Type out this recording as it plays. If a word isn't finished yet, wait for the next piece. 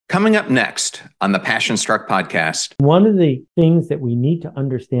Coming up next on the Passion Struck podcast. One of the things that we need to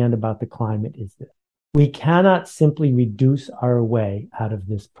understand about the climate is that we cannot simply reduce our way out of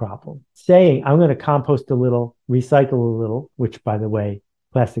this problem. Saying, I'm going to compost a little, recycle a little, which, by the way,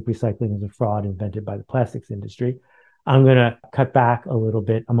 plastic recycling is a fraud invented by the plastics industry. I'm going to cut back a little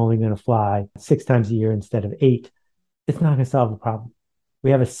bit. I'm only going to fly 6 times a year instead of 8. It's not going to solve the problem.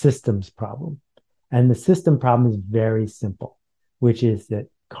 We have a systems problem. And the system problem is very simple, which is that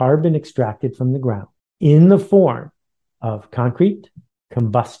carbon extracted from the ground in the form of concrete,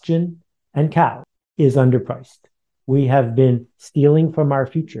 combustion, and cows is underpriced. We have been stealing from our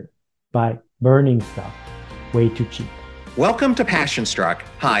future by burning stuff way too cheap. Welcome to Passion Struck.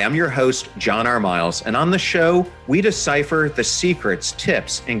 Hi, I'm your host, John R. Miles, and on the show, we decipher the secrets,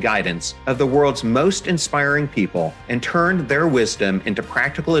 tips, and guidance of the world's most inspiring people and turn their wisdom into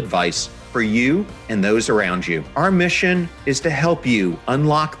practical advice for you and those around you. Our mission is to help you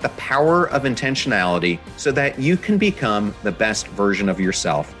unlock the power of intentionality so that you can become the best version of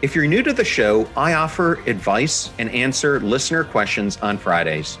yourself. If you're new to the show, I offer advice and answer listener questions on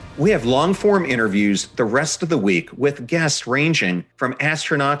Fridays. We have long-form interviews the rest of the week with guests ranging from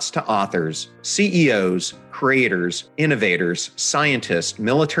astronauts to authors, CEOs, creators, innovators, scientists,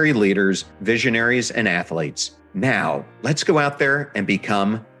 military leaders, visionaries, and athletes. Now, let's go out there and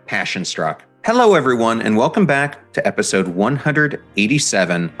become Passion Struck. Hello, everyone, and welcome back to episode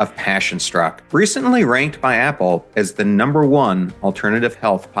 187 of Passion Struck, recently ranked by Apple as the #1 alternative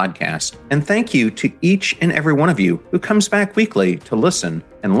health podcast. And thank you to each and every one of you who comes back weekly to listen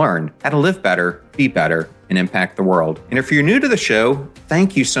and learn how to live better, be better, and impact the world. And if you're new to the show,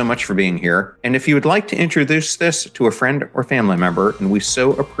 thank you so much for being here. And if you would like to introduce this to a friend or family member, and we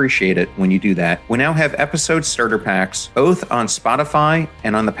so appreciate it when you do that, we now have episode starter packs, both on Spotify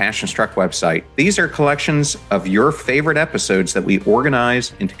and on the Passion Struck website. These are collections of your favorite episodes that we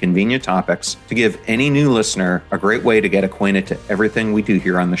organize into convenient topics to give any new listener a great way to get acquainted to everything we do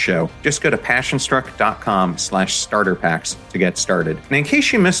here on the show. Just go to passionstruck.com/starter packs to get started. And in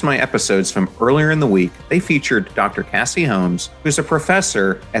case you missed my episodes from earlier in the week, they featured Dr. Cassie Holmes, who's a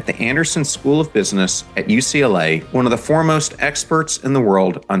professor at the Anderson School of Business at UCLA, one of the foremost experts in the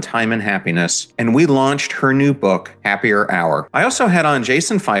world on time and happiness, and we launched her new book, Happier Hour. I also had on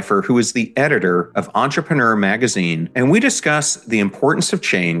Jason Pfeiffer, who is the editor of Entrepreneur Magazine, and we discussed the importance of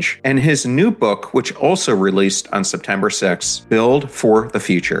change and his new book, which also released on September 6th, Build for the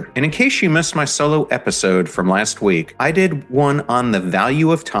Future. And in case you missed my solo episode from last week, I did one on the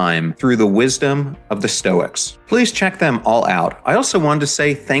value of time through the wisdom of the Stoics. Please check them all out. I also wanted to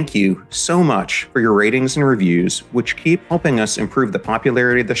say thank you so much for your ratings and reviews, which keep helping us improve the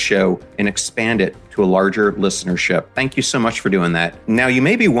popularity of the show and expand it to a larger listenership. Thank you so much for doing that. Now, you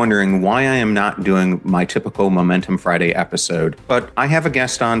may be wondering why I am not doing my typical Momentum Friday episode, but I have a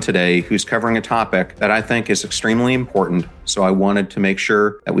guest on today who's covering a topic that I think is extremely important, so I wanted to make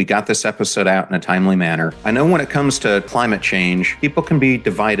sure that we got this episode out in a timely manner. I know when it comes to climate change, people can be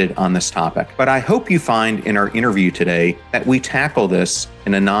divided on this topic, but I hope you find in our interview today that we tackle this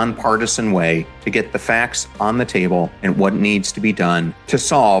in a nonpartisan way to get the facts on the table and what needs to be done to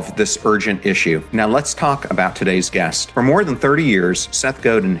solve this urgent issue. Now let's talk about today's guest. For more than 30 years, Seth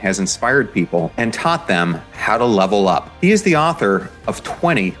Godin has inspired people and taught them how to level up. He is the author of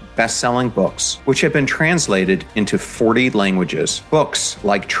 20 best-selling books, which have been translated into 40 languages. Books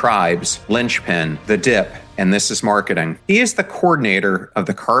like Tribes, Linchpin, The Dip, and This is Marketing. He is the coordinator of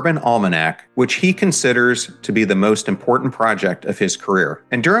the Carbon Almanac, which he considers to be the most important project of his career.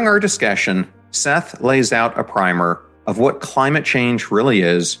 And during our discussion, Seth lays out a primer of what climate change really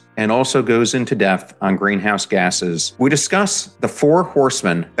is and also goes into depth on greenhouse gases. We discuss the 4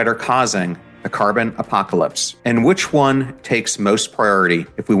 horsemen that are causing the carbon apocalypse, and which one takes most priority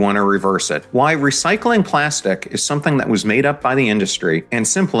if we want to reverse it. Why recycling plastic is something that was made up by the industry and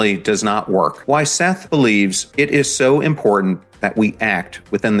simply does not work. Why Seth believes it is so important that we act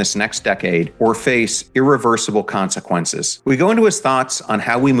within this next decade or face irreversible consequences. We go into his thoughts on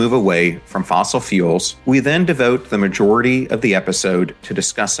how we move away from fossil fuels. We then devote the majority of the episode to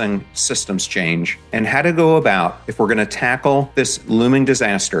discussing systems change and how to go about if we're going to tackle this looming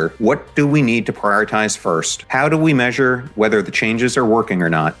disaster. What do we need to prioritize first? How do we measure whether the changes are working or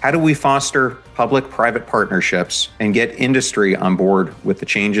not? How do we foster public-private partnerships and get industry on board with the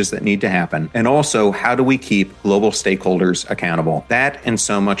changes that need to happen? And also, how do we keep global stakeholders accountable? That and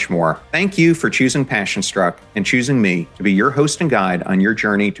so much more. Thank you for choosing Passion Struck and choosing me to be your host and guide on your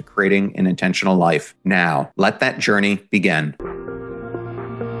journey to creating an intentional life. Now, let that journey begin.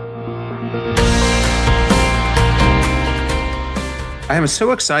 I am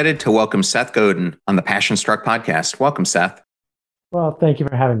so excited to welcome Seth Godin on the Passion Struck podcast. Welcome, Seth. Well, thank you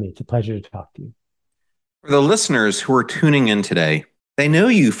for having me. It's a pleasure to talk to you. For the listeners who are tuning in today, they know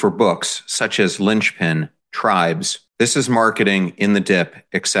you for books such as Lynchpin, Tribes, This is Marketing, In the Dip,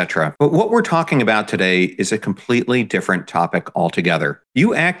 etc. But what we're talking about today is a completely different topic altogether.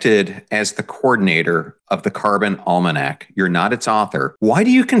 You acted as the coordinator of the Carbon Almanac. You're not its author. Why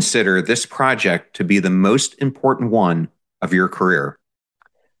do you consider this project to be the most important one of your career?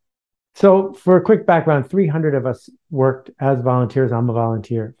 So, for a quick background, 300 of us worked as volunteers. I'm a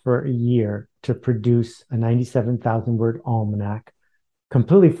volunteer for a year to produce a 97,000 word almanac,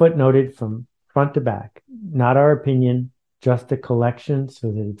 completely footnoted from front to back. Not our opinion, just a collection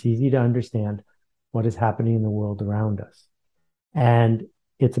so that it's easy to understand what is happening in the world around us. And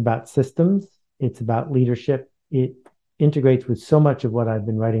it's about systems, it's about leadership. It integrates with so much of what I've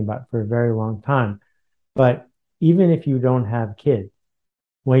been writing about for a very long time. But even if you don't have kids,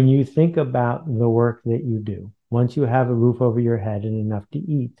 when you think about the work that you do, once you have a roof over your head and enough to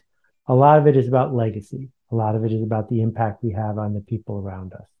eat, a lot of it is about legacy. A lot of it is about the impact we have on the people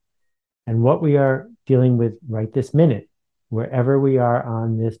around us. And what we are dealing with right this minute, wherever we are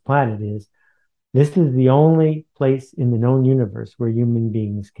on this planet, is this is the only place in the known universe where human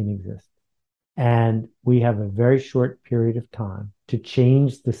beings can exist. And we have a very short period of time to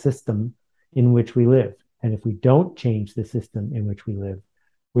change the system in which we live. And if we don't change the system in which we live,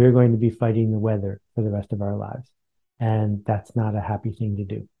 we're going to be fighting the weather for the rest of our lives. And that's not a happy thing to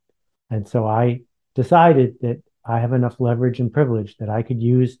do. And so I decided that I have enough leverage and privilege that I could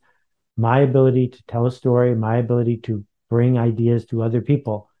use my ability to tell a story, my ability to bring ideas to other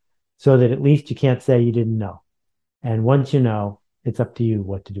people so that at least you can't say you didn't know. And once you know, it's up to you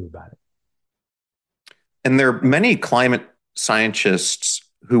what to do about it. And there are many climate scientists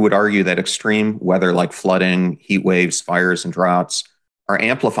who would argue that extreme weather like flooding, heat waves, fires, and droughts are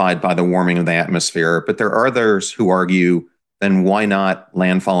amplified by the warming of the atmosphere. But there are others who argue, then why not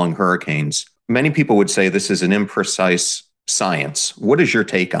landfalling hurricanes? Many people would say this is an imprecise science. What is your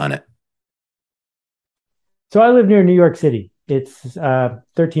take on it? So I live near New York City. It's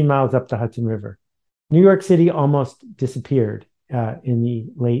 13 miles up the Hudson River. New York City almost disappeared in the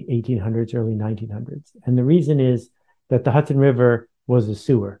late 1800s, early 1900s. And the reason is that the Hudson River was a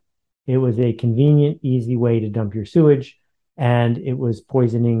sewer. It was a convenient, easy way to dump your sewage, and it was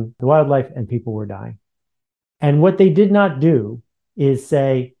poisoning the wildlife, and people were dying. And what they did not do is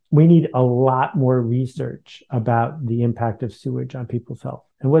say, we need a lot more research about the impact of sewage on people's health.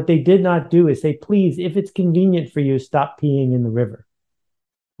 And what they did not do is say, please, if it's convenient for you, stop peeing in the river.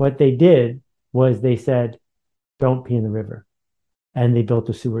 What they did was they said, don't pee in the river. And they built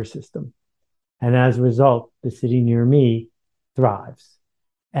a sewer system. And as a result, the city near me thrives.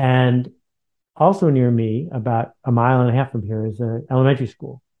 And also near me, about a mile and a half from here, is an elementary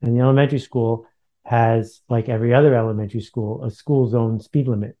school. And the elementary school has, like every other elementary school, a school zone speed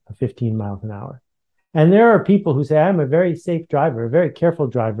limit of 15 miles an hour. And there are people who say, I'm a very safe driver, a very careful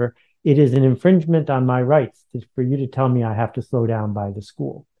driver. It is an infringement on my rights for you to tell me I have to slow down by the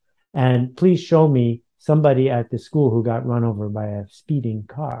school. And please show me somebody at the school who got run over by a speeding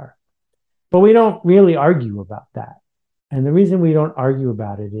car. But we don't really argue about that. And the reason we don't argue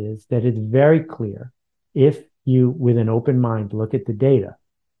about it is that it's very clear, if you, with an open mind, look at the data,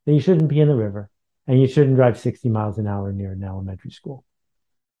 that you shouldn't be in the river and you shouldn't drive 60 miles an hour near an elementary school.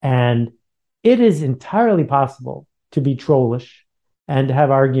 And it is entirely possible to be trollish and to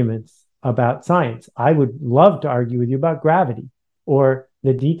have arguments about science. I would love to argue with you about gravity or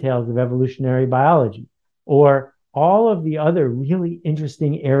the details of evolutionary biology or all of the other really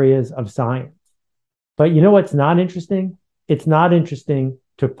interesting areas of science. But you know what's not interesting? It's not interesting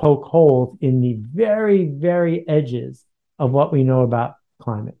to poke holes in the very, very edges of what we know about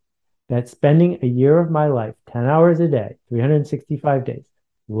climate. That spending a year of my life, 10 hours a day, 365 days,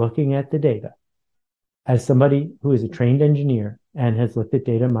 looking at the data, as somebody who is a trained engineer and has looked at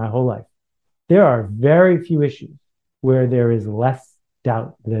data my whole life, there are very few issues where there is less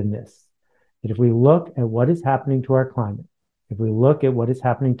doubt than this. That if we look at what is happening to our climate, if we look at what is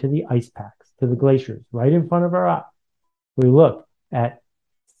happening to the ice packs, to the glaciers right in front of our eyes, we look at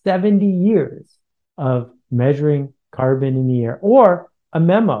 70 years of measuring carbon in the air, or a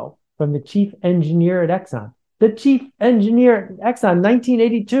memo from the chief engineer at Exxon. The chief engineer at Exxon,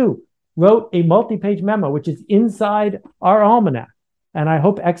 1982, wrote a multi-page memo, which is inside our almanac. And I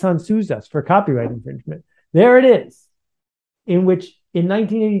hope Exxon sues us for copyright infringement. There it is, in which in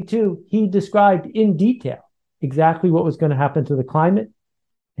 1982, he described in detail exactly what was going to happen to the climate.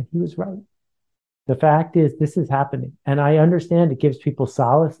 And he was right. The fact is, this is happening. And I understand it gives people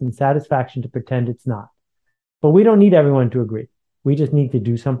solace and satisfaction to pretend it's not. But we don't need everyone to agree. We just need to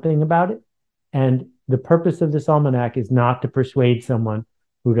do something about it. And the purpose of this almanac is not to persuade someone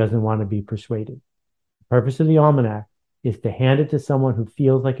who doesn't want to be persuaded. The purpose of the almanac is to hand it to someone who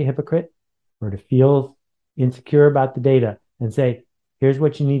feels like a hypocrite or to feel insecure about the data and say, here's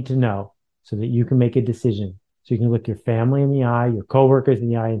what you need to know so that you can make a decision. So you can look your family in the eye, your coworkers in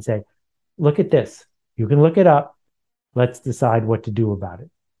the eye and say, look at this. You can look it up. Let's decide what to do about it.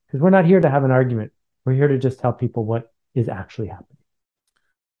 Because we're not here to have an argument. We're here to just tell people what is actually happening.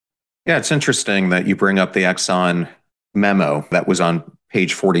 Yeah, it's interesting that you bring up the Exxon memo that was on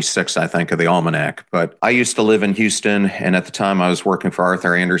page 46, I think, of the almanac. But I used to live in Houston, and at the time I was working for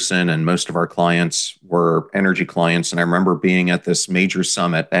Arthur Andersen, and most of our clients were energy clients. And I remember being at this major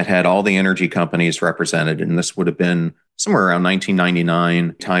summit that had all the energy companies represented, and this would have been somewhere around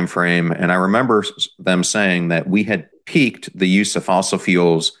 1999 timeframe. And I remember them saying that we had peaked the use of fossil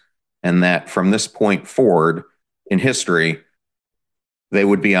fuels, and that from this point forward in history, they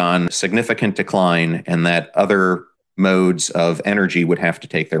would be on significant decline, and that other modes of energy would have to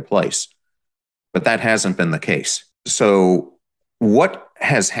take their place. But that hasn't been the case. So what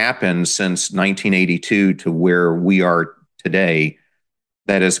has happened since 1982 to where we are today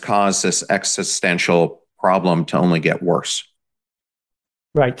that has caused this existential problem to only get worse?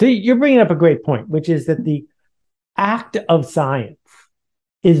 Right. So you're bringing up a great point, which is that the act of science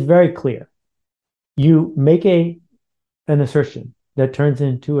is very clear. You make an assertion that turns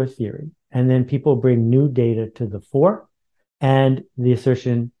into a theory, and then people bring new data to the fore, and the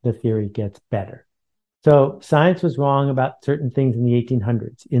assertion, the theory gets better. So science was wrong about certain things in the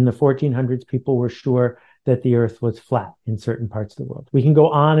 1800s. In the 1400s, people were sure that the earth was flat in certain parts of the world. We can go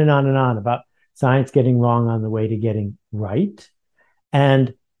on and on and on about science getting wrong on the way to getting right.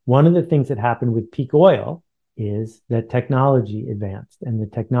 And one of the things that happened with peak oil is that technology advanced, and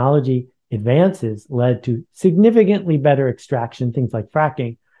the technology advances led to significantly better extraction, things like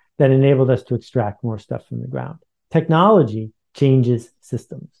fracking, that enabled us to extract more stuff from the ground. Technology changes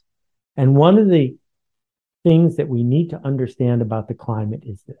systems. And one of the things that we need to understand about the climate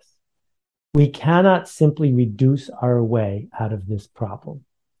is this. We cannot simply reduce our way out of this problem.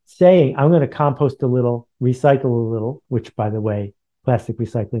 Saying, I'm going to compost a little, recycle a little, which, by the way, plastic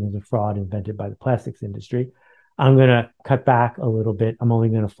recycling is a fraud invented by the plastics industry. I'm going to cut back a little bit. I'm only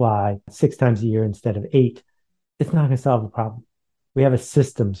going to fly 6 times a year instead of 8. It's not going to solve the problem. We have a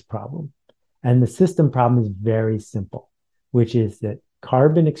systems problem. And the system problem is very simple, which is that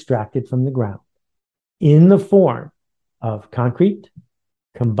carbon extracted from the ground in the form of concrete,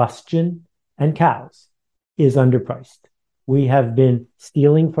 combustion, and cows is underpriced. We have been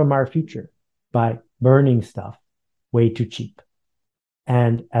stealing from our future by burning stuff way too cheap.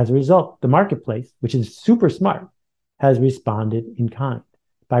 And as a result, the marketplace, which is super smart, has responded in kind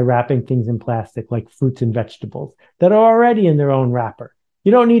by wrapping things in plastic like fruits and vegetables that are already in their own wrapper.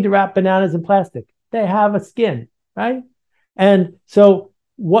 You don't need to wrap bananas in plastic. They have a skin, right? And so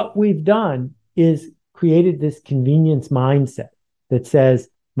what we've done is created this convenience mindset that says,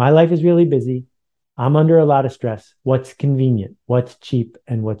 my life is really busy. I'm under a lot of stress. What's convenient? What's cheap?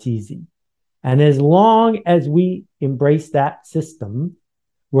 And what's easy? And as long as we embrace that system,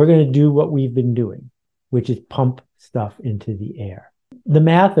 we're going to do what we've been doing, which is pump stuff into the air. The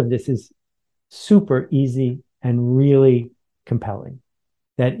math of this is super easy and really compelling.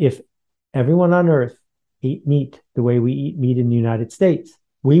 That if everyone on Earth ate meat the way we eat meat in the United States,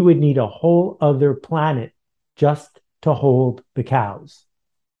 we would need a whole other planet just to hold the cows.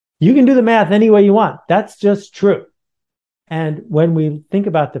 You can do the math any way you want. That's just true. And when we think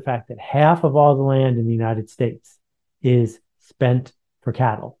about the fact that half of all the land in the United States is spent for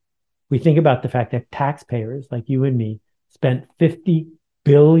cattle, we think about the fact that taxpayers like you and me spent $50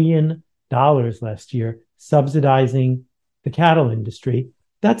 billion last year subsidizing the cattle industry.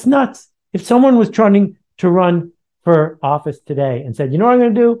 That's nuts. If someone was trying to run for office today and said, you know what I'm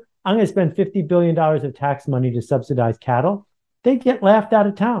going to do? I'm going to spend $50 billion of tax money to subsidize cattle, they'd get laughed out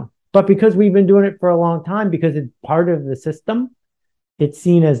of town. But because we've been doing it for a long time, because it's part of the system, it's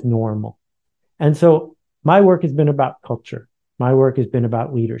seen as normal. And so my work has been about culture. My work has been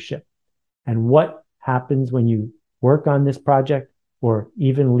about leadership. And what happens when you work on this project or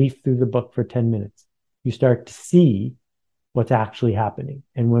even leaf through the book for 10 minutes? You start to see what's actually happening.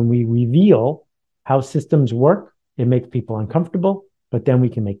 And when we reveal how systems work, it makes people uncomfortable, but then we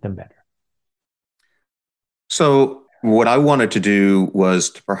can make them better. So what I wanted to do was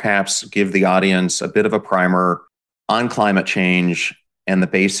to perhaps give the audience a bit of a primer on climate change and the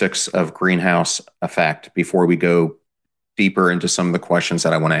basics of greenhouse effect before we go deeper into some of the questions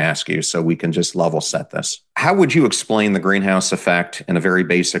that I want to ask you, so we can just level set this. How would you explain the greenhouse effect in a very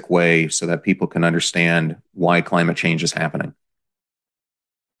basic way so that people can understand why climate change is happening?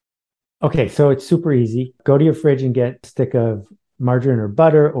 Okay, so it's super easy. Go to your fridge and get a stick of margarine or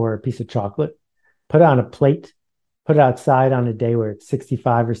butter or a piece of chocolate. Put it on a plate. Put it outside on a day where it's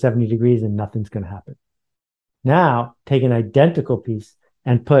 65 or 70 degrees and nothing's going to happen. Now, take an identical piece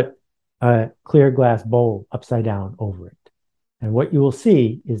and put a clear glass bowl upside down over it. And what you will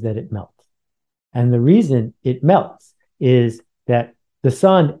see is that it melts. And the reason it melts is that the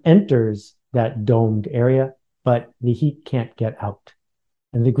sun enters that domed area, but the heat can't get out.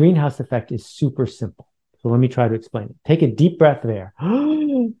 And the greenhouse effect is super simple. So let me try to explain it. Take a deep breath of air.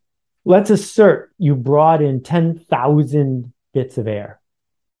 Let's assert you brought in 10,000 bits of air.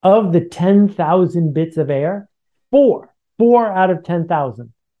 Of the 10,000 bits of air, four out of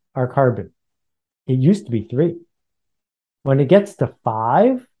 10,000 are carbon. It used to be three. When it gets to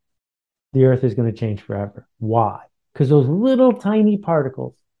five, the Earth is going to change forever. Why? Because those little tiny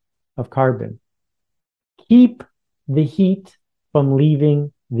particles of carbon keep the heat from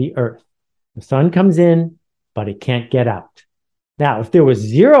leaving the Earth. The sun comes in, but it can't get out. Now, if there was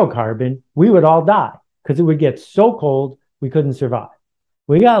zero carbon, we would all die because it would get so cold we couldn't survive.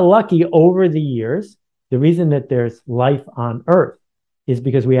 We got lucky over the years. The reason that there's life on Earth is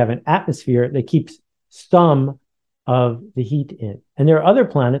because we have an atmosphere that keeps some of the heat in. And there are other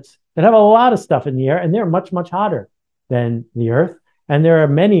planets that have a lot of stuff in the air, and they're much, much hotter than the Earth. And there are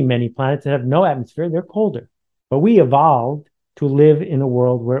many, many planets that have no atmosphere. They're colder. But we evolved to live in a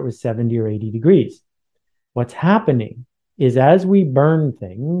world where it was 70 or 80 degrees. What's happening is as we burn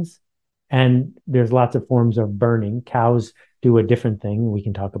things, and there's lots of forms of burning, cows do a different thing we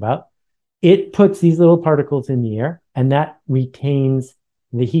can talk about, it puts these little particles in the air, and that retains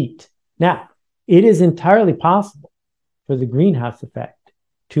the heat. Now, it is entirely possible for the greenhouse effect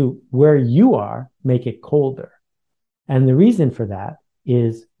to, where you are, make it colder. And the reason for that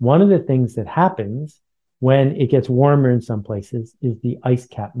is one of the things that happens when it gets warmer in some places is the ice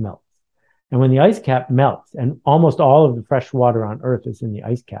cap melts. And when the ice cap melts, and almost all of the fresh water on Earth is in the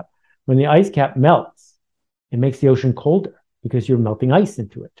ice cap, when the ice cap melts, it makes the ocean colder because you're melting ice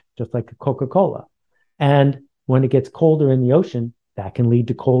into it, just like a Coca-Cola. And when it gets colder in the ocean, that can lead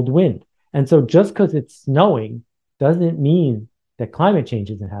to cold wind. And so just because it's snowing doesn't mean that climate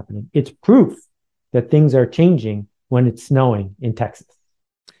change isn't happening. It's proof that things are changing when it's snowing in Texas.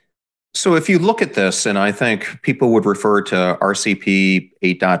 So if you look at this, and I think people would refer to RCP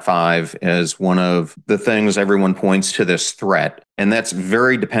 8.5 as one of the things everyone points to this threat, and that's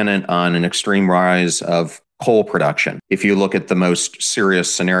very dependent on an extreme rise of coal production, if you look at the most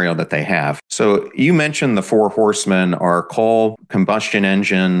serious scenario that they have. So you mentioned the four horsemen are coal, combustion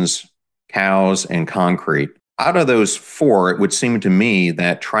engines, cows, and concrete. Out of those four, it would seem to me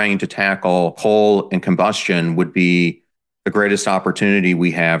that trying to tackle coal and combustion would be the greatest opportunity we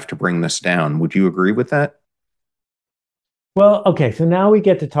have to bring this down. Would you agree with that? Well, okay, so now we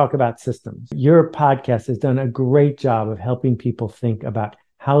get to talk about systems. Your podcast has done a great job of helping people think about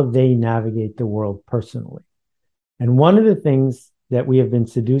how they navigate the world personally. And one of the things that we have been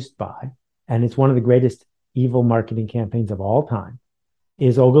seduced by, and it's one of the greatest evil marketing campaigns of all time,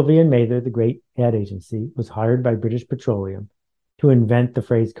 is Ogilvy and Mather, the great ad agency, was hired by British Petroleum to invent the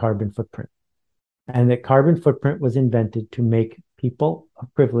phrase carbon footprint. And that carbon footprint was invented to make people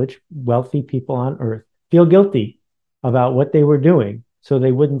of privilege, wealthy people on Earth, feel guilty about what they were doing so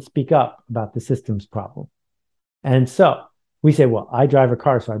they wouldn't speak up about the systems problem. And so we say, well, I drive a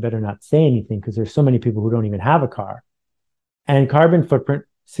car, so I better not say anything because there's so many people who don't even have a car. And carbon footprint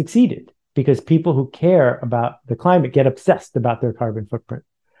succeeded because people who care about the climate get obsessed about their carbon footprint.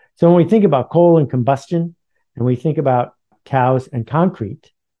 So when we think about coal and combustion, and we think about cows and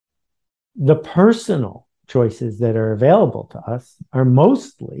concrete, the personal choices that are available to us are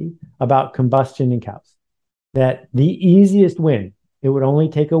mostly about combustion and cows. That the easiest win, it would only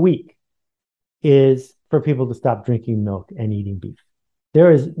take a week, is for people to stop drinking milk and eating beef.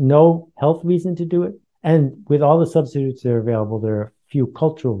 There is no health reason to do it. And with all the substitutes that are available, there are a few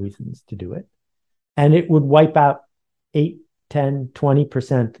cultural reasons to do it. And it would wipe out 8, 10,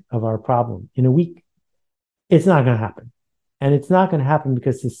 20% of our problem in a week. It's not going to happen. And it's not going to happen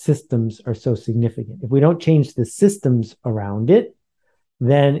because the systems are so significant. If we don't change the systems around it,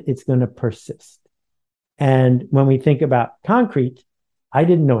 then it's going to persist. And when we think about concrete, I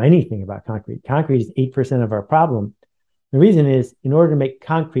didn't know anything about concrete. Concrete is 8% of our problem. The reason is, in order to make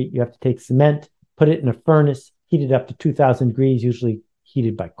concrete, you have to take cement, put it in a furnace, heat it up to 2,000 degrees, usually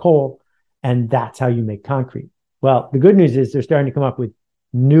heated by coal, and that's how you make concrete. Well, the good news is they're starting to come up with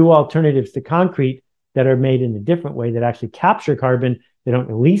new alternatives to concrete that are made in a different way that actually capture carbon. They don't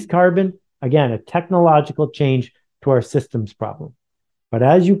release carbon. Again, a technological change to our systems problem. But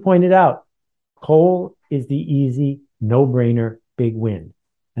as you pointed out, coal is the easy, no-brainer, big win.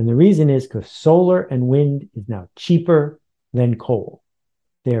 And the reason is because solar and wind is now cheaper than coal.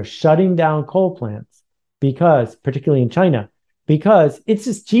 They are shutting down coal plants because, particularly in China, because it's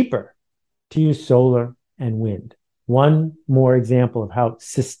just cheaper to use solar and wind. One more example of how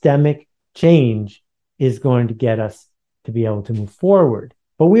systemic change is going to get us to be able to move forward.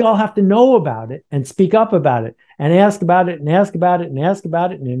 But we all have to know about it and speak up about it and ask about it and ask about it and ask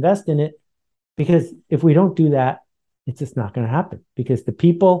about it and invest in it. Because if we don't do that, it's just not going to happen. Because the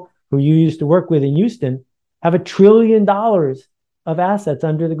people who you used to work with in Houston have $1 trillion of assets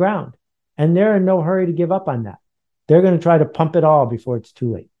under the ground. And they're in no hurry to give up on that. They're going to try to pump it all before it's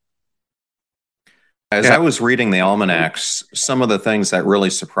too late. As I was reading the almanacs, some of the things that really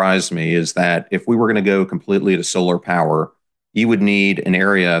surprised me is that if we were going to go completely to solar power, you would need an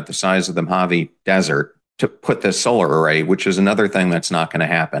area the size of the Mojave Desert to put this solar array, which is another thing that's not going to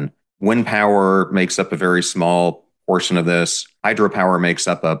happen. Wind power makes up a very small portion of this. Hydropower makes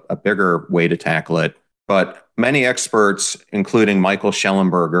up a bigger way to tackle it. But many experts, including Michael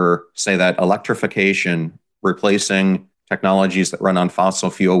Schellenberger, say that electrification, replacing technologies that run on fossil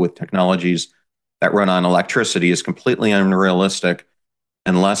fuel with technologies that run on electricity, is completely unrealistic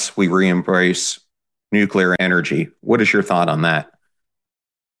unless we re-embrace nuclear energy. What is your thought on that?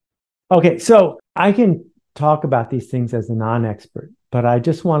 Okay, so I can talk about these things as a non-expert, but I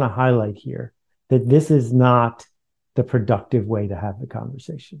just want to highlight here that this is not the productive way to have the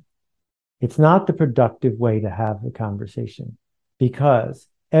conversation. It's not the productive way to have the conversation because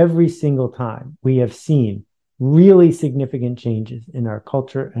every single time we have seen really significant changes in our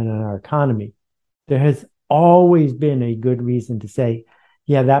culture and in our economy, there has always been a good reason to say,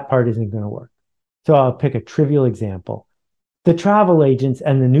 yeah, that part isn't going to work. So I'll pick a trivial example. The travel agents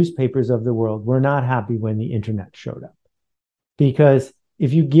and the newspapers of the world were not happy when the internet showed up. Because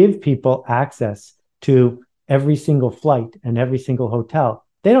if you give people access to every single flight and every single hotel,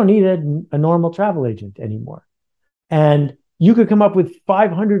 they don't need a normal travel agent anymore. And you could come up with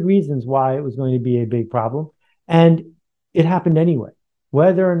 500 reasons why it was going to be a big problem. And it happened anyway,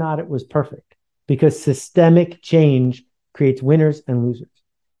 whether or not it was perfect, because systemic change creates winners and losers.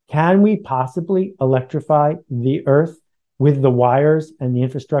 Can we possibly electrify the earth with the wires and the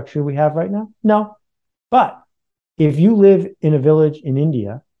infrastructure we have right now? No. But if you live in a village in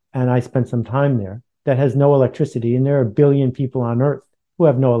India, and I spent some time there, that has no electricity, and there are 1 billion people on earth who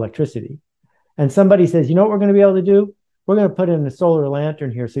have no electricity, and somebody says, you know what we're going to be able to do? We're going to put in a solar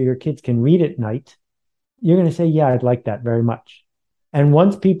lantern here so your kids can read at night. You're going to say, yeah, I'd like that very much. And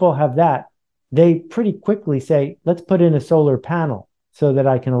once people have that, they pretty quickly say, let's put in a solar panel so that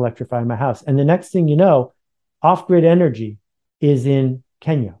I can electrify my house. And the next thing you know, off-grid energy is in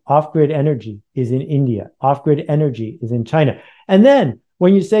Kenya. Off-grid energy is in India. Off-grid energy is in China. And then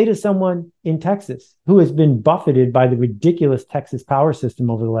when you say to someone in Texas who has been buffeted by the ridiculous Texas power system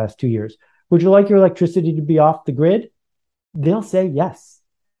over the last 2 years, would you like your electricity to be off the grid? They'll say yes,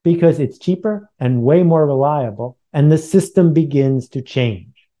 because it's cheaper and way more reliable, and the system begins to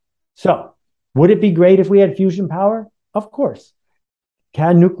change. So would it be great if we had fusion power? Of course.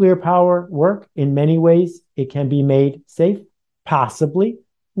 Can nuclear power work? In many ways, it can be made safe. Possibly.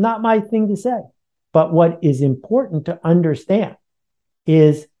 Not my thing to say. But what is important to understand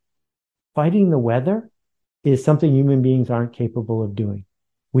is fighting the weather is something human beings aren't capable of doing.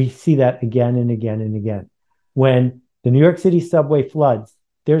 We see that again and again and again. When the New York City subway floods,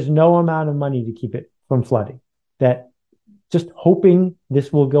 there's no amount of money to keep it from flooding. That just hoping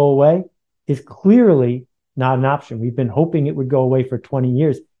this will go away is clearly not an option. We've been hoping it would go away for 20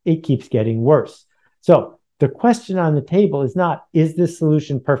 years. It keeps getting worse. So the question on the table is not, is this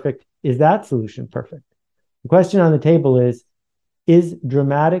solution perfect? Is that solution perfect? The question on the table is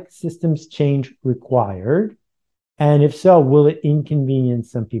dramatic systems change required? And if so, will it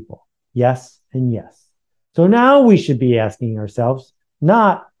inconvenience some people? Yes and yes. So now we should be asking ourselves,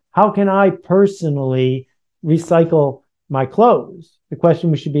 not how can I personally recycle my clothes? The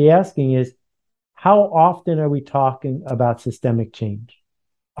question we should be asking is, how often are we talking about systemic change?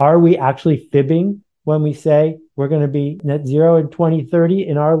 Are we actually fibbing when we say we're going to be net zero in 2030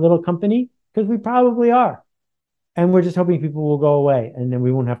 in our little company? Because we probably are. And we're just hoping people will go away and then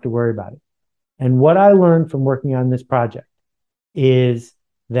we won't have to worry about it. And what I learned from working on this project is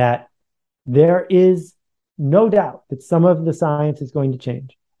that there is no doubt that some of the science is going to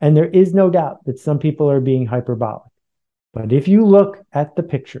change. And there is no doubt that some people are being hyperbolic. But if you look at the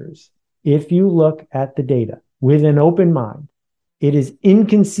pictures, if you look at the data with an open mind, it is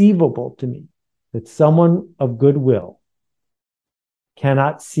inconceivable to me that someone of goodwill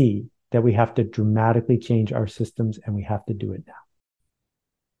cannot see that we have to dramatically change our systems, and we have to do it now.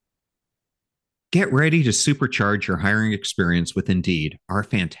 Get ready to supercharge your hiring experience with Indeed, our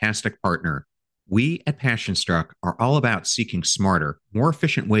fantastic partner. We at PassionStruck are all about seeking smarter, more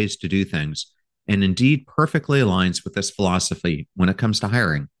efficient ways to do things, and Indeed perfectly aligns with this philosophy when it comes to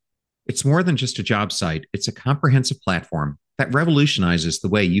hiring. It's more than just a job site, it's a comprehensive platform that revolutionizes the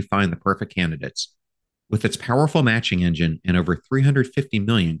way you find the perfect candidates. With its powerful matching engine and over 350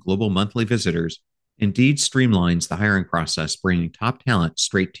 million global monthly visitors, Indeed streamlines the hiring process, bringing top talent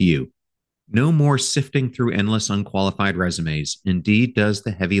straight to you. No more sifting through endless unqualified resumes. Indeed does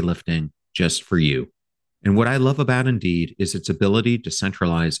the heavy lifting just for you. And what I love about Indeed is its ability to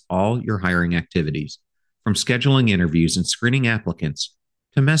centralize all your hiring activities, from scheduling interviews and screening applicants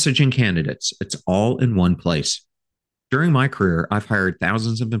to messaging candidates. It's all in one place. During my career, I've hired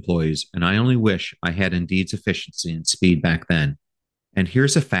thousands of employees, and I only wish I had Indeed's efficiency and speed back then. And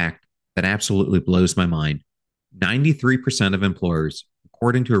here's a fact that absolutely blows my mind: 93% of employers,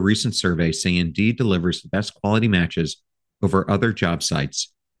 according to a recent survey, say Indeed delivers the best quality matches over other job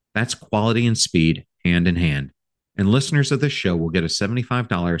sites. That's quality and speed hand in hand. And listeners of this show will get a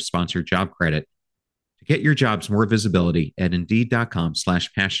 $75 sponsored job credit to get your jobs more visibility at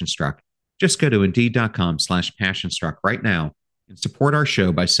Indeed.com/passionstruck. Just go to Indeed.com/passionstruck right now and support our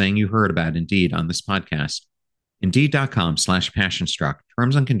show by saying you heard about Indeed on this podcast. Indeed.com/passionstruck.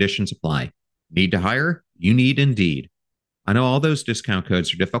 Terms and conditions apply. Need to hire? You need Indeed. I know all those discount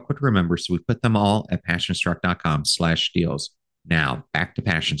codes are difficult to remember, so we put them all at passionstruck.com/deals. Now, back to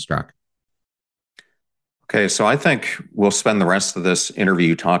PassionStruck. Okay, so I think we'll spend the rest of this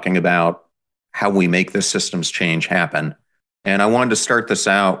interview talking about how we make this systems change happen. And I wanted to start this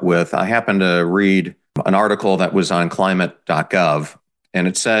out with, I happened to read an article that was on climate.gov, and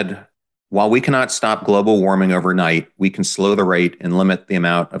it said, while we cannot stop global warming overnight, we can slow the rate and limit the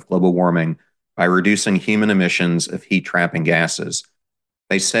amount of global warming by reducing human emissions of heat-trapping gases.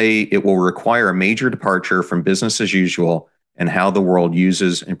 They say it will require a major departure from business as usual and how the world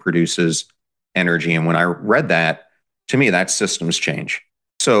uses and produces energy. And when I read that, to me, that's systems change.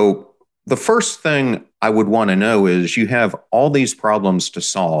 So the first thing I would want to know is, you have all these problems to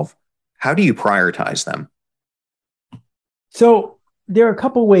solve. How do you prioritize them? So there are a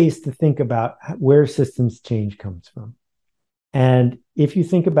couple ways to think about where systems change comes from. And if you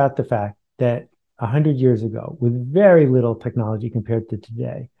think about the fact that 100 years ago, with very little technology compared to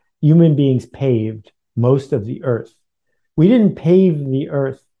today, human beings paved most of the earth. We didn't pave the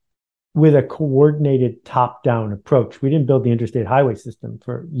earth with a coordinated top-down approach. We didn't build the interstate highway system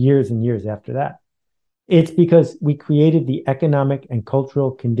for years and years after that. It's because we created the economic and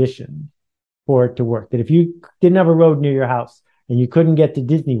cultural conditions for it to work. That if you didn't have a road near your house and you couldn't get to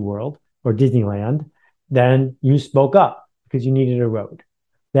Disney World or Disneyland, then you spoke up because you needed a road.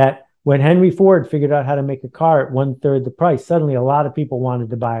 That when Henry Ford figured out how to make a car at 1/3 the price, suddenly a lot of people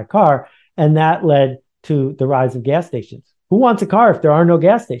wanted to buy a car, and that led to the rise of gas stations. Who wants a car if there are no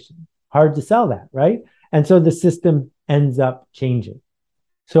gas stations? Hard to sell that, right? And so the system ends up changing.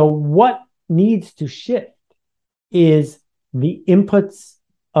 So what needs to shift is the inputs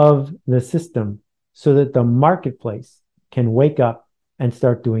of the system so that the marketplace can wake up and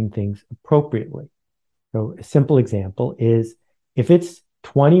start doing things appropriately. So a simple example is, if it's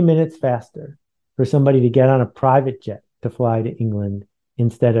 20 minutes faster for somebody to get on a private jet to fly to England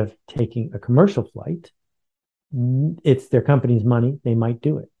instead of taking a commercial flight, it's their company's money, they might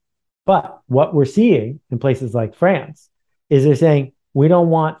do it. But what we're seeing in places like France is they're saying, we don't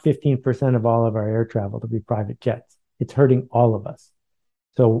want 15% of all of our air travel to be private jets. It's hurting all of us.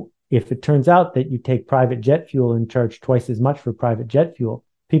 So if it turns out that you take private jet fuel and charge twice as much for private jet fuel,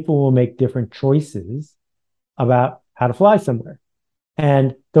 people will make different choices about how to fly somewhere.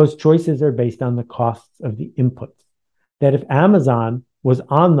 And those choices are based on the costs of the inputs. That if Amazon was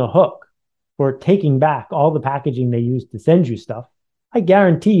on the hook for taking back all the packaging they used to send you stuff, I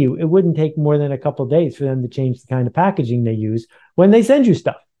guarantee you it wouldn't take more than a couple of days for them to change the kind of packaging they use when they send you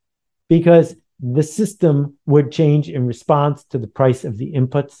stuff, because the system would change in response to the price of the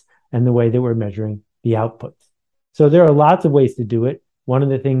inputs and the way that we're measuring the outputs. So there are lots of ways to do it. One of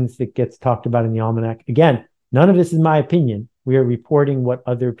the things that gets talked about in the Almanac, again, none of this is my opinion, we are reporting what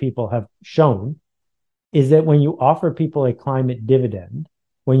other people have shown, is that when you offer people a climate dividend,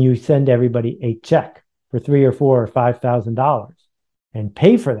 when you send everybody a check for $3,000 or $4,000 or $5,000 and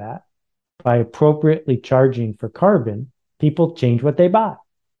pay for that by appropriately charging for carbon, people change what they buy.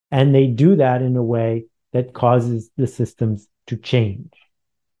 And they do that in a way that causes the systems to change.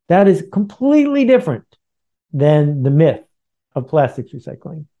 That is completely different than the myth of plastics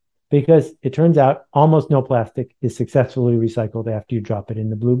recycling, because it turns out almost no plastic is successfully recycled after you drop it in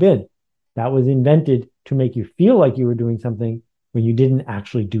the blue bin. That was invented to make you feel like you were doing something when you didn't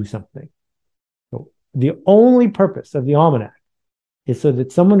actually do something. The only purpose of the almanac is so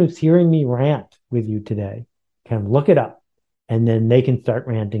that someone who's hearing me rant with you today can look it up, and then they can start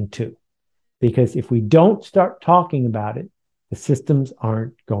ranting too. Because if we don't start talking about it, the systems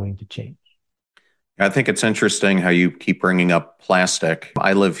aren't going to change. I think it's interesting how you keep bringing up plastic.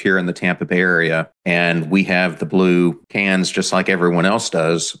 I live here in the Tampa Bay area, and we have the blue cans just like everyone else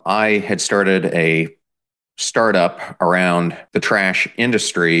does. I had started a startup around the trash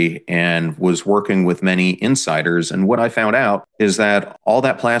industry and was working with many insiders. And what I found out is that all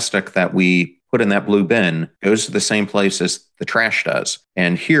that plastic that we put in that blue bin goes to the same place as the trash does.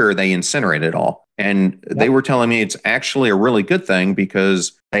 And here they incinerate it all. And they were telling me it's actually a really good thing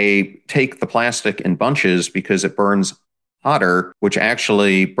because they take the plastic in bunches because it burns hotter, which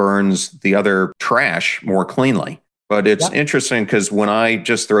actually burns the other trash more cleanly. But it's interesting because when I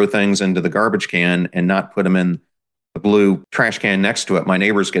just throw things into the garbage can and not put them in the blue trash can next to it, my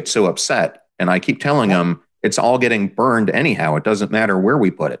neighbors get so upset. And I keep telling them it's all getting burned anyhow. It doesn't matter where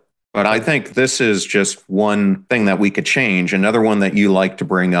we put it. But I think this is just one thing that we could change. Another one that you like to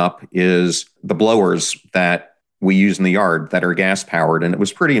bring up is the blowers that we use in the yard that are gas powered. And it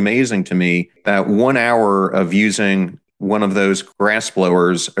was pretty amazing to me that 1 hour of using one of those grass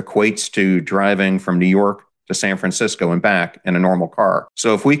blowers equates to driving from New York to San Francisco and back in a normal car.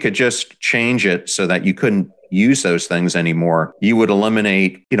 So if we could just change it so that you couldn't use those things anymore, you would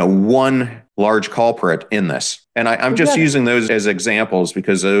eliminate, one large culprit in this. And I'm just using those as examples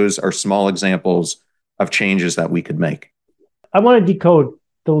because those are small examples of changes that we could make. I want to decode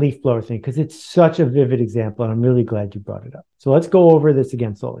the leaf blower thing because it's such a vivid example, and I'm really glad you brought it up. So let's go over this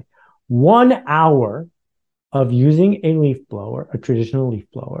again slowly. 1 hour of using a leaf blower, a traditional leaf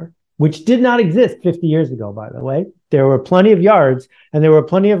blower, which did not exist 50 years ago, by the way. There were plenty of yards and there were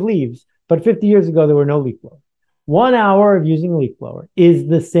plenty of leaves, but 50 years ago, there were no leaf blowers. 1 hour of using a leaf blower is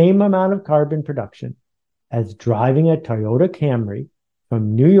the same amount of carbon production as driving a Toyota Camry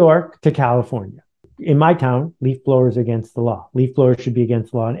from New York to California. In my town, leaf blowers are against the law. Leaf blowers should be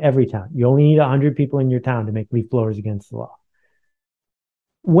against the law in every town. You only need 100 people in your town to make leaf blowers against the law.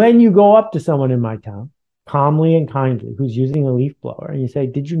 When you go up to someone in my town, calmly and kindly, who's using a leaf blower, and you say,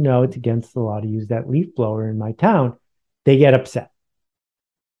 did you know it's against the law to use that leaf blower in my town? They get upset.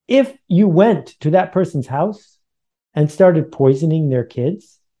 If you went to that person's house and started poisoning their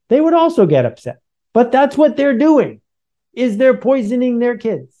kids, they would also get upset. But that's what they're doing, is they're poisoning their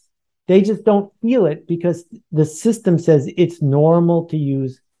kids. They just don't feel it because the system says it's normal to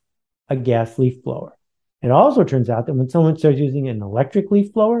use a gas leaf blower. It also turns out that when someone starts using an electric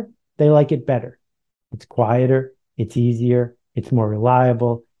leaf blower, they like it better. It's quieter, it's easier, it's more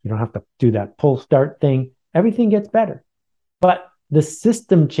reliable. You don't have to do that pull start thing. Everything gets better. But the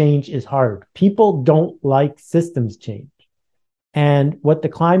system change is hard. People don't like systems change. And what the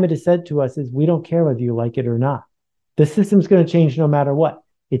climate has said to us is we don't care whether you like it or not. The system's going to change no matter what.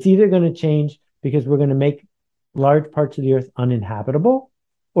 It's either going to change because we're going to make large parts of the earth uninhabitable,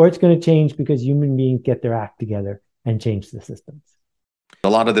 or it's going to change because human beings get their act together and change the systems. A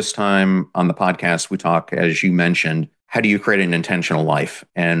lot of this time on the podcast, we talk, as you mentioned, how do you create an intentional life?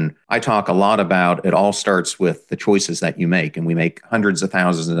 And I talk a lot about it all starts with the choices that you make, and we make hundreds of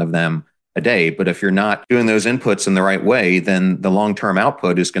thousands of them a day. But if you're not doing those inputs in the right way, then the long-term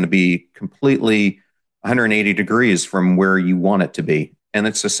output is going to be completely 180 degrees from where you want it to be. And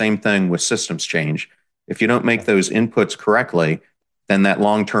it's the same thing with systems change. If you don't make those inputs correctly, then that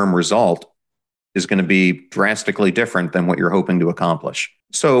long-term result is going to be drastically different than what you're hoping to accomplish.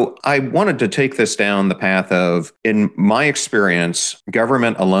 So I wanted to take this down the path of, in my experience,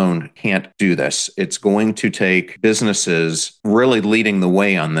 government alone can't do this. It's going to take businesses really leading the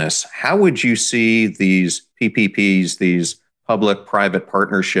way on this. How would you see these PPPs, these public-private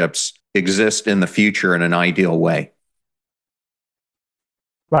partnerships, exist in the future in an ideal way?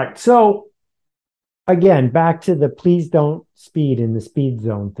 Right. So again, back to the please don't speed in the speed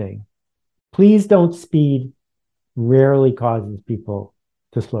zone thing. Please don't speed rarely causes people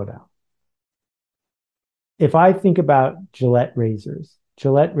to slow down. If I think about Gillette razors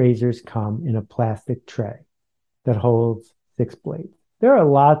come in a plastic tray that holds 6 blades. There are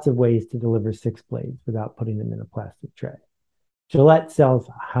lots of ways to deliver 6 blades without putting them in a plastic tray. Gillette sells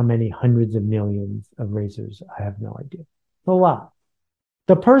how many hundreds of millions of razors? I have no idea. It's a lot.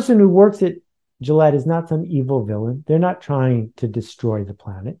 The person who works at Gillette is not some evil villain. They're not trying to destroy the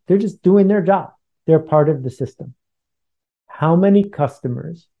planet. They're just doing their job. They're part of the system. How many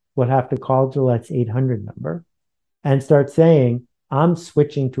customers would have to call Gillette's 800 number and start saying, I'm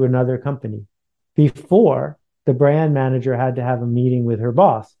switching to another company, before the brand manager had to have a meeting with her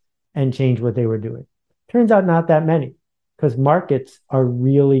boss and change what they were doing? Turns out not that many, because markets are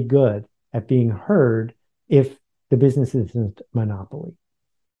really good at being heard if the business isn't a monopoly.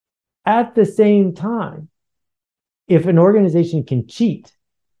 At the same time, if an organization can cheat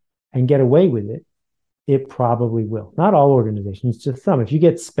and get away with it, it probably will. Not all organizations, just some. If you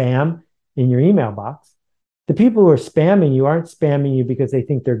get spam in your email box, the people who are spamming you aren't spamming you because they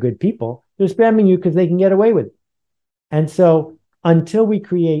think they're good people. They're spamming you because they can get away with it. And so until we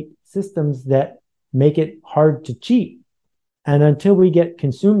create systems that make it hard to cheat, and until we get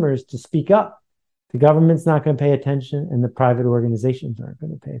consumers to speak up, the government's not going to pay attention and the private organizations aren't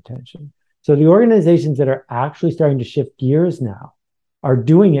going to pay attention. So the organizations that are actually starting to shift gears now are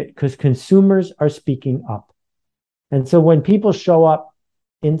doing it because consumers are speaking up. And so when people show up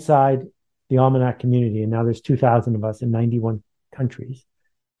inside the Almanac community, and now there's 2,000 of us in 91 countries,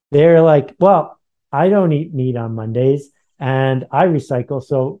 they're like, well, I don't eat meat on Mondays and I recycle,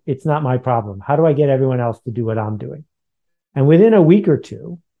 so it's not my problem. How do I get everyone else to do what I'm doing? And within a week or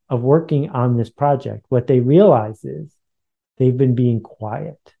two of working on this project, what they realize is they've been being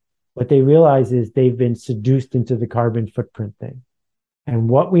quiet. What they realize is they've been seduced into the carbon footprint thing. And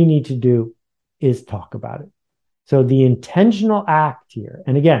what we need to do is talk about it. So the intentional act here,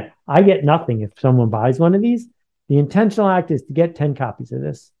 and again, I get nothing if someone buys one of these. The intentional act is to get 10 copies of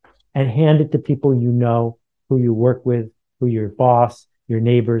this and hand it to people you know, who you work with, who your boss, your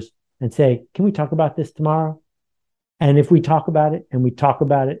neighbors, and say, can we talk about this tomorrow? And if we talk about it and we talk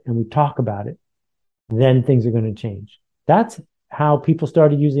about it and we talk about it, then things are going to change. That's how people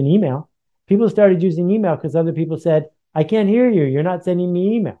started using email. People started using email because other people said, I can't hear you. You're not sending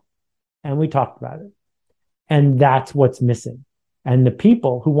me email. And we talked about it. And that's what's missing. And the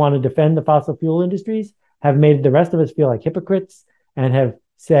people who want to defend the fossil fuel industries have made the rest of us feel like hypocrites and have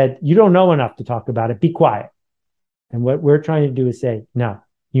said, you don't know enough to talk about it. Be quiet. And what we're trying to do is say, no,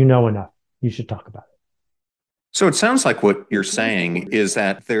 you know enough. You should talk about it. So it sounds like what you're saying is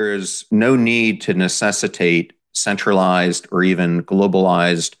that there is no need to necessitate centralized or even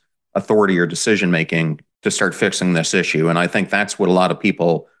globalized authority or decision-making to start fixing this issue. And I think that's what a lot of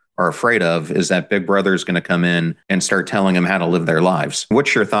people are afraid of, is that Big Brother is going to come in and start telling them how to live their lives.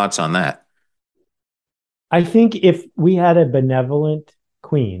 What's your thoughts on that? I think if we had a benevolent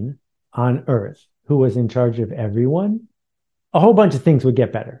queen on Earth who was in charge of everyone, a whole bunch of things would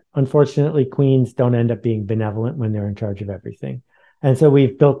get better. Unfortunately, queens don't end up being benevolent when they're in charge of everything. And so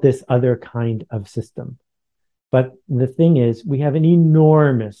we've built this other kind of system. But the thing is, we have an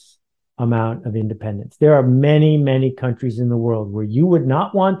enormous amount of independence. There are many, many countries in the world where you would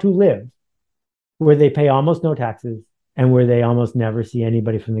not want to live, where they pay almost no taxes and where they almost never see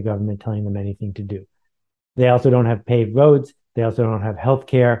anybody from the government telling them anything to do. They also don't have paved roads. They also don't have health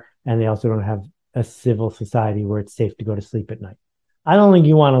care. And they also don't have a civil society where it's safe to go to sleep at night. I don't think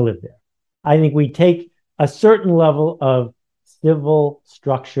you want to live there. I think we take a certain level of civil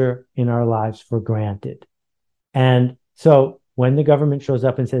structure in our lives for granted. And so when the government shows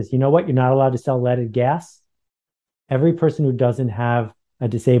up and says, you know what, you're not allowed to sell leaded gas, every person who doesn't have a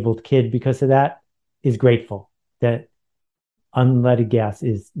disabled kid because of that is grateful that unleaded gas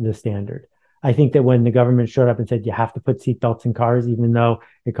is the standard. I think that when the government showed up and said you have to put seatbelts in cars, even though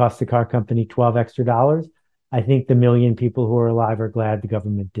it costs the car company $12 extra, I think the million people who are alive are glad the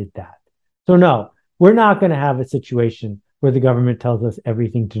government did that. So no, we're not going to have a situation where the government tells us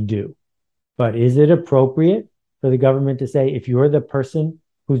everything to do. But is it appropriate for the government to say, if you're the person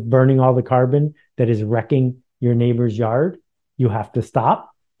who's burning all the carbon that is wrecking your neighbor's yard, you have to stop?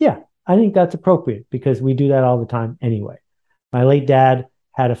 Yeah, I think that's appropriate because we do that all the time anyway. My late dad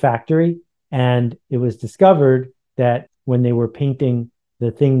had a factory, and it was discovered that when they were painting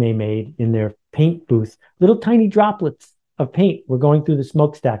the thing they made in their paint booth, little tiny droplets of paint were going through the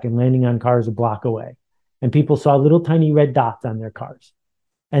smokestack and landing on cars a block away. And people saw little tiny red dots on their cars.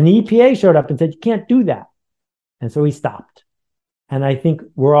 And the EPA showed up and said, you can't do that. And so he stopped. And I think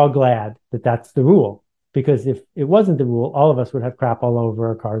we're all glad that that's the rule, because if it wasn't the rule, all of us would have crap all over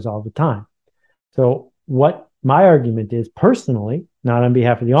our cars all the time. So what my argument is, personally, not on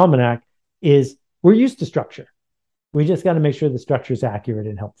behalf of the Almanac, is we're used to structure. We just got to make sure the structure is accurate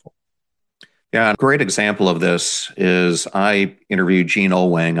and helpful. Yeah, a great example of this is I interviewed Jean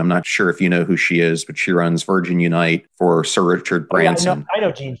Olwang. I'm not sure if you know who she is, but she runs Virgin Unite for Sir Richard Branson. I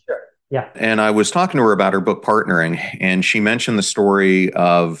know Jean, sure. Yeah. And I was talking to her about her book Partnering, and she mentioned the story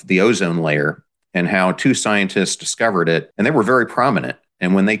of the ozone layer and how two scientists discovered it, and they were very prominent.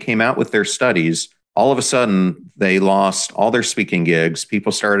 And when they came out with their studies, all of a sudden, they lost all their speaking gigs.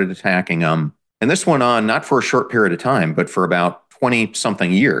 People started attacking them. And this went on not for a short period of time, but for about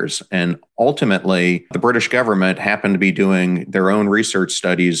 20-something years. And ultimately, the British government happened to be doing their own research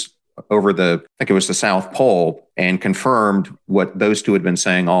studies over I think it was the South Pole, and confirmed what those two had been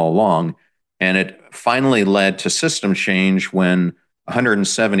saying all along. And it finally led to system change when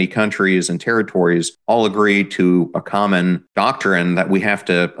 170 countries and territories all agreed to a common doctrine that we have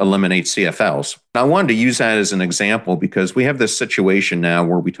to eliminate CFLs. And I wanted to use that as an example because we have this situation now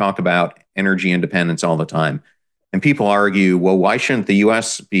where we talk about energy independence all the time. And people argue, well, why shouldn't the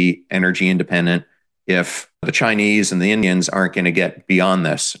US be energy independent if the Chinese and the Indians aren't going to get beyond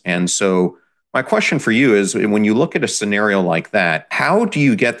this? And so my question for you is, when you look at a scenario like that, how do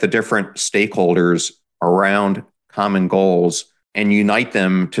you get the different stakeholders around common goals and unite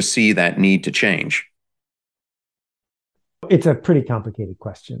them to see that need to change? It's a pretty complicated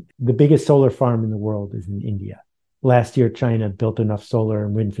question. The biggest solar farm in the world is in India. Last year, China built enough solar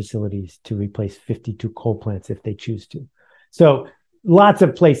and wind facilities to replace 52 coal plants if they choose to. So lots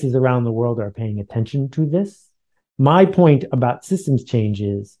of places around the world are paying attention to this. My point about systems change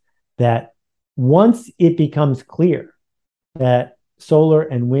is that once it becomes clear that solar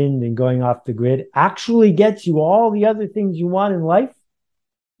and wind and going off the grid actually gets you all the other things you want in life,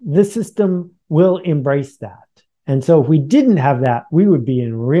 the system will embrace that. And so if we didn't have that, we would be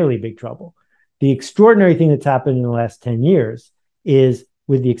in really big trouble. The extraordinary thing that's happened in the last 10 years is,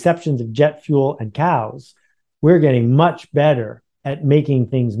 with the exceptions of jet fuel and cows, we're getting much better at making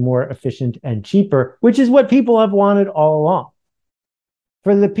things more efficient and cheaper, which is what people have wanted all along.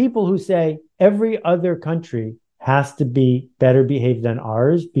 For the people who say every other country has to be better behaved than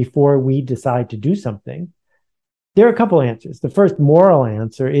ours before we decide to do something, there are a couple answers. The first moral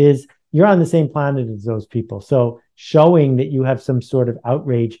answer is you're on the same planet as those people. So showing that you have some sort of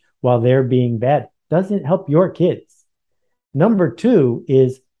outrage while they're being bad doesn't help your kids. Number two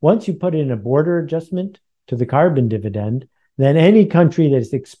is, once you put in a border adjustment to the carbon dividend, then any country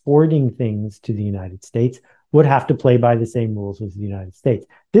that's exporting things to the United States would have to play by the same rules as the United States.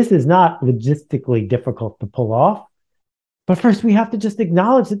 This is not logistically difficult to pull off. But first, we have to just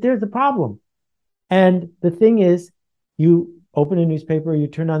acknowledge that there's a problem. And the thing is, you open a newspaper, you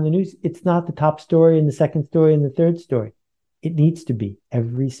turn on the news, it's not the top story and the second story and the third story. It needs to be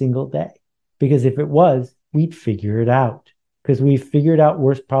every single day. Because if it was, we'd figure it out. Because we've figured out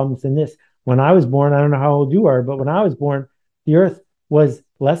worse problems than this. When I was born, I don't know how old you are, but when I was born, the Earth was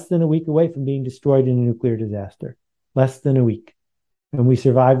less than a week away from being destroyed in a nuclear disaster. Less than a week. And we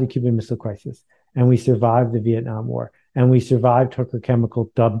survived the Cuban Missile Crisis. And we survived the Vietnam War. And we survived hooker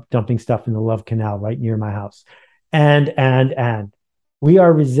chemical dumping stuff in the Love Canal right near my house. And we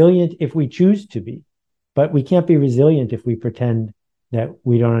are resilient if we choose to be. But we can't be resilient if we pretend that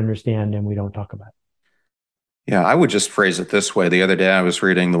we don't understand and we don't talk about it. Yeah, I would just phrase it this way. The other day I was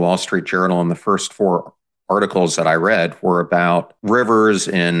reading the Wall Street Journal, and the first 4 articles that I read were about rivers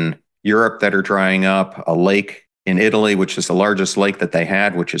in Europe that are drying up, a lake in Italy, which is the largest lake that they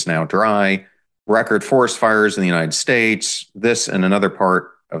had, which is now dry, record forest fires in the United States, this and another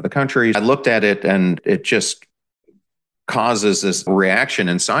part of the country. I looked at it and it just causes this reaction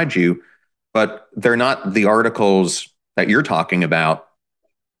inside you, but they're not the articles that you're talking about,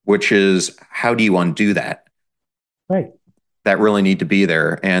 which is, how do you undo that? Right. That really need to be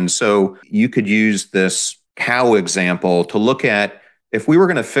there. And so you could use this cow example to look at, if we were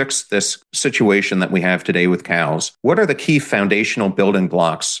going to fix this situation that we have today with cows, what are the key foundational building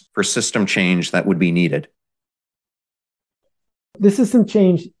blocks for system change that would be needed? The system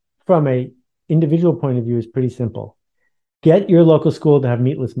change from an individual point of view is pretty simple. Get your local school to have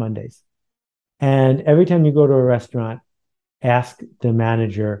meatless Mondays. And every time you go to a restaurant, ask the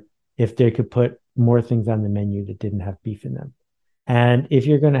manager if they could put more things on the menu that didn't have beef in them. And if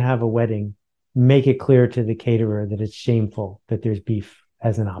you're going to have a wedding, make it clear to the caterer that it's shameful that there's beef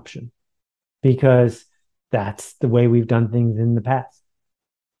as an option, because that's the way we've done things in the past.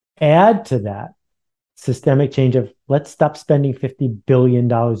 Add to that systemic change of, let's stop spending $50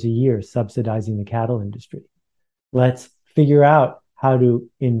 billion a year subsidizing the cattle industry. Let's figure out how to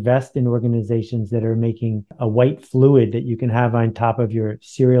invest in organizations that are making a white fluid that you can have on top of your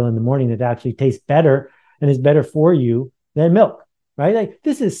cereal in the morning that actually tastes better and is better for you than milk, right? Like,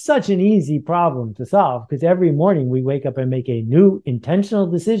 this is such an easy problem to solve, because every morning we wake up and make a new intentional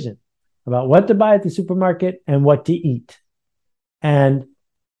decision about what to buy at the supermarket and what to eat. And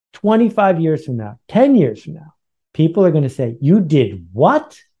 25 years from now, 10 years from now, people are going to say, you did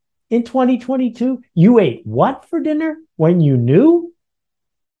what in 2022? You ate what for dinner when you knew?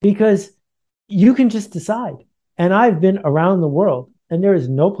 Because you can just decide. And I've been around the world, and there is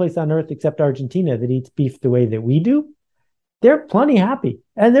no place on earth except Argentina that eats beef the way that we do. They're plenty happy,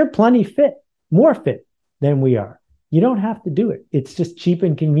 and they're plenty fit, more fit than we are. You don't have to do it. It's just cheap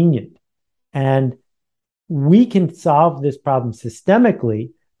and convenient. And we can solve this problem systemically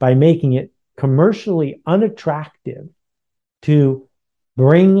by making it commercially unattractive to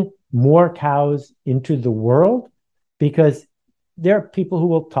bring more cows into the world, because there are people who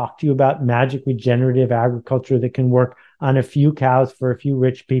will talk to you about magic regenerative agriculture that can work on a few cows for a few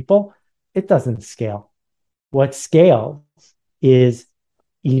rich people. It doesn't scale. What scales is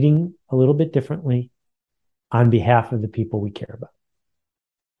eating a little bit differently on behalf of the people we care about.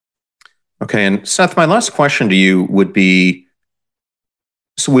 Okay. And Seth, my last question to you would be,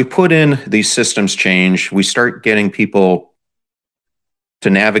 so we put in these systems change, we start getting people to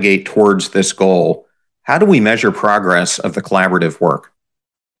navigate towards this goal. How do we measure progress of the collaborative work?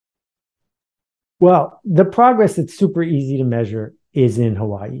 Well, the progress that's super easy to measure is in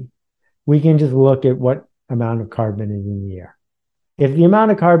Hawaii. We can just look at what amount of carbon is in the air. If the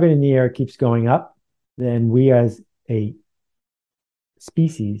amount of carbon in the air keeps going up, then we as a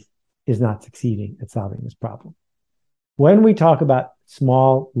species is not succeeding at solving this problem. When we talk about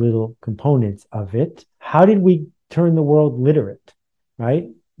small little components of it, how did we turn the world literate, right?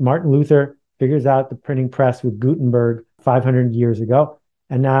 Martin Luther figures out the printing press with Gutenberg 500 years ago,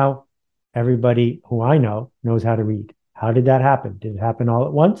 and now everybody who I know knows how to read. How did that happen? Did it happen all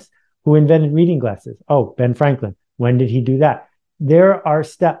at once? Who invented reading glasses? Oh, Ben Franklin. When did he do that? There are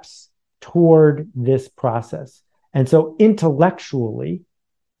steps toward this process. And so intellectually,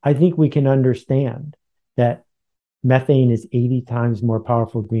 I think we can understand that methane is 80 times more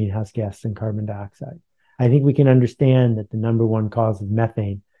powerful greenhouse gas than carbon dioxide. I think we can understand that the number one cause of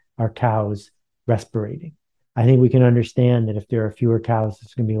methane are cows respirating. I think we can understand that if there are fewer cows,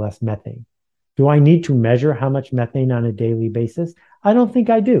 there's going to be less methane. Do I need to measure how much methane on a daily basis? I don't think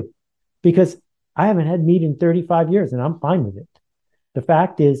I do, because I haven't had meat in 35 years and I'm fine with it. The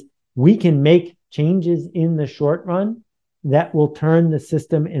fact is, we can make changes in the short run that will turn the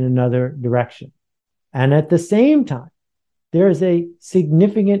system in another direction. And at the same time, there is a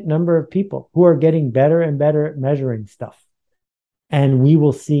significant number of people who are getting better and better at measuring stuff. And we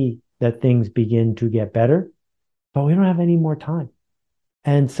will see that things begin to get better, but we don't have any more time.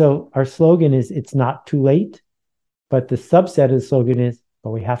 And so our slogan is, it's not too late, but the subset of the slogan is,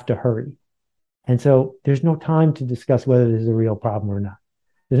 but we have to hurry. And so there's no time to discuss whether this is a real problem or not.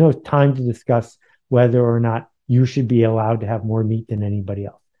 There's no time to discuss whether or not you should be allowed to have more meat than anybody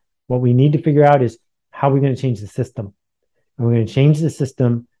else. What we need to figure out is how we're going to change the system. And we're going to change the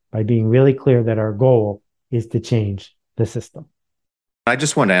system by being really clear that our goal is to change the system. I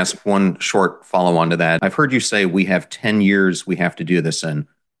just want to ask one short follow-on to that. I've heard you say we have 10 years we have to do this in.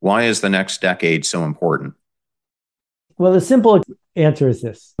 Why is the next decade so important? Well, the simple answer is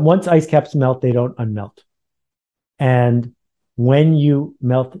this. Once ice caps melt, they don't unmelt. And when you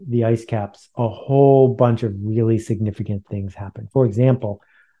melt the ice caps, a whole bunch of really significant things happen. For example,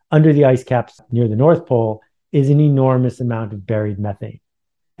 under the ice caps near the North Pole is an enormous amount of buried methane.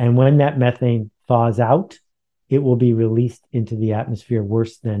 And when that methane thaws out, it will be released into the atmosphere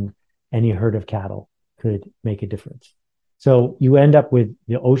worse than any herd of cattle could make a difference. So you end up with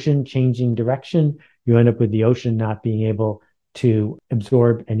the ocean changing direction. You end up with the ocean not being able to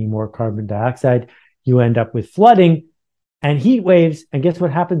absorb any more carbon dioxide. You end up with flooding and heat waves. And guess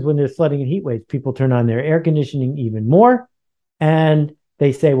what happens when there's flooding and heat waves? People turn on their air conditioning even more. And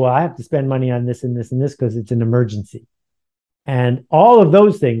they say, well, I have to spend money on this and this and this because it's an emergency. And all of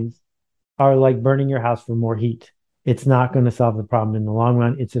those things are like burning your house for more heat. It's not going to solve the problem in the long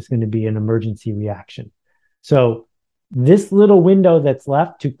run. It's just going to be an emergency reaction. So this little window that's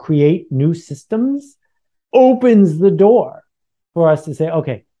left to create new systems opens the door for us to say,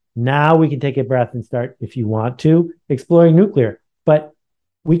 okay, now we can take a breath and start, if you want to, exploring nuclear. But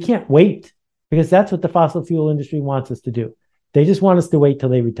we can't wait, because that's what the fossil fuel industry wants us to do. They just want us to wait till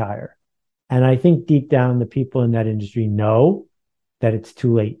they retire. And I think deep down, the people in that industry know that it's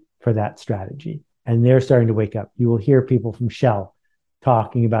too late for that strategy. And they're starting to wake up. You will hear people from Shell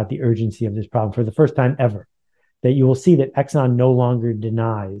talking about the urgency of this problem for the first time ever. That you will see that Exxon no longer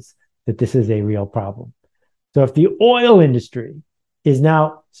denies that this is a real problem. So if the oil industry is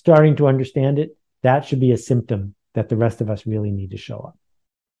now starting to understand it, that should be a symptom that the rest of us really need to show up.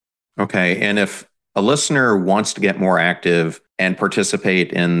 Okay. And if a listener wants to get more active and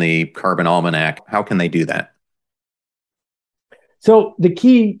participate in the Carbon Almanac, how can they do that? So the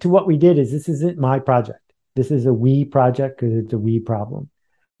key to what we did is, this isn't my project. This is a we project because it's a we problem.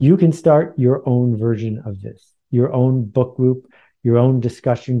 You can start your own version of this, your own book group, your own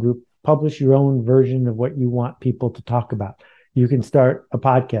discussion group, publish your own version of what you want people to talk about. You can start a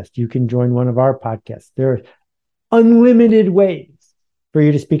podcast. You can join one of our podcasts. There are unlimited ways for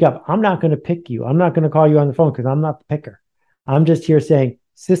you to speak up. I'm not going to pick you. I'm not going to call you on the phone because I'm not the picker. I'm just here saying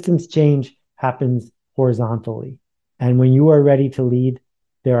systems change happens horizontally. And when you are ready to lead,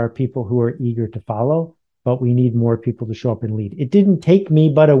 there are people who are eager to follow, but we need more people to show up and lead. It didn't take me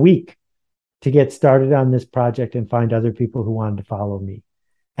but a week to get started on this project and find other people who wanted to follow me.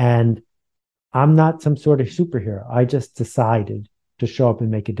 And I'm not some sort of superhero. I just decided to show up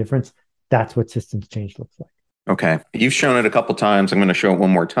and make a difference. That's what systems change looks like. Okay. You've shown it a couple times. I'm going to show it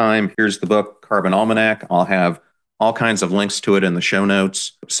one more time. Here's the book, Carbon Almanac. I'll have all kinds of links to it in the show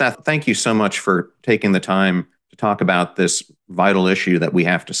notes. Seth, thank you so much for taking the time to talk about this vital issue that we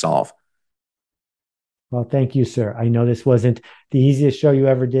have to solve. Well, thank you, sir. I know this wasn't the easiest show you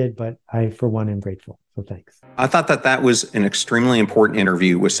ever did, but I, for one, am grateful. So thanks. I thought that was an extremely important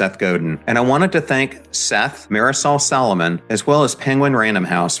interview with Seth Godin. And I wanted to thank Seth, Marisol Solomon, as well as Penguin Random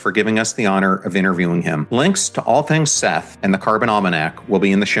House for giving us the honor of interviewing him. Links to all things Seth and the Carbon Almanac will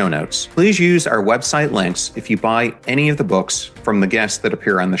be in the show notes. Please use our website links if you buy any of the books from the guests that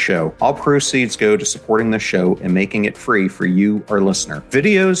appear on the show. All proceeds go to supporting the show and making it free for you, our listener.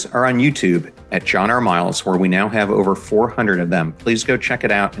 Videos are on YouTube at John R. Miles, where we now have over 400 of them. Please go check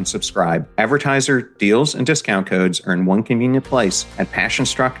it out and subscribe. Advertiser deals and discount codes are in one convenient place at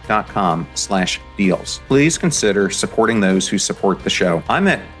passionstruck.com/deals. Please consider supporting those who support the show. I'm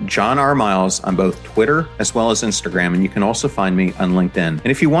at John R. Miles on both Twitter as well as Instagram, and you can also find me on LinkedIn. And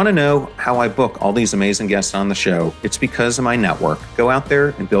if you want to know how I book all these amazing guests on the show, it's because of my network. Go out there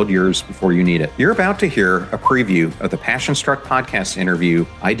and build yours before you need it. You're about to hear a preview of the Passion Struck podcast interview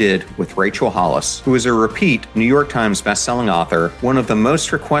I did with Rachel Hollis, who is a repeat New York Times bestselling author, one of the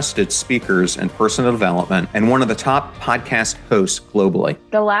most requested speakers in personal development, and one of the top podcast hosts globally.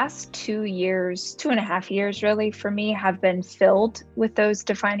 The last 2 years, 2.5 years really, for me have been filled with those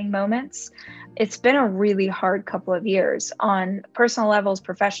defining moments. It's been a really hard couple of years on personal levels,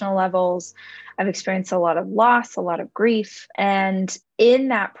 professional levels. I've experienced a lot of loss, a lot of grief. And in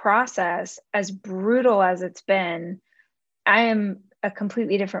that process, as brutal as it's been, I am a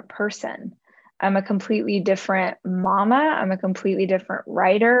completely different person. I'm a completely different mama. I'm a completely different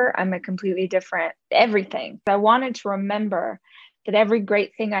writer. I'm a completely different everything. I wanted to remember that every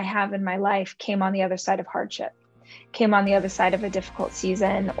great thing I have in my life came on the other side of hardship, came on the other side of a difficult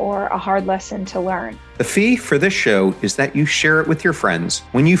season or a hard lesson to learn. The fee for this show is that you share it with your friends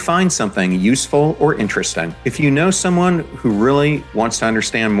when you find something useful or interesting. If you know someone who really wants to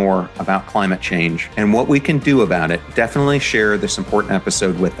understand more about climate change and what we can do about it, definitely share this important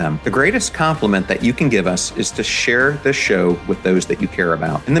episode with them. The greatest compliment that you can give us is to share this show with those that you care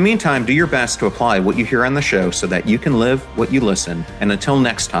about. In the meantime, do your best to apply what you hear on the show so that you can live what you listen. And until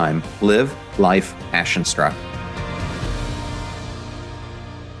next time, live life passion struck.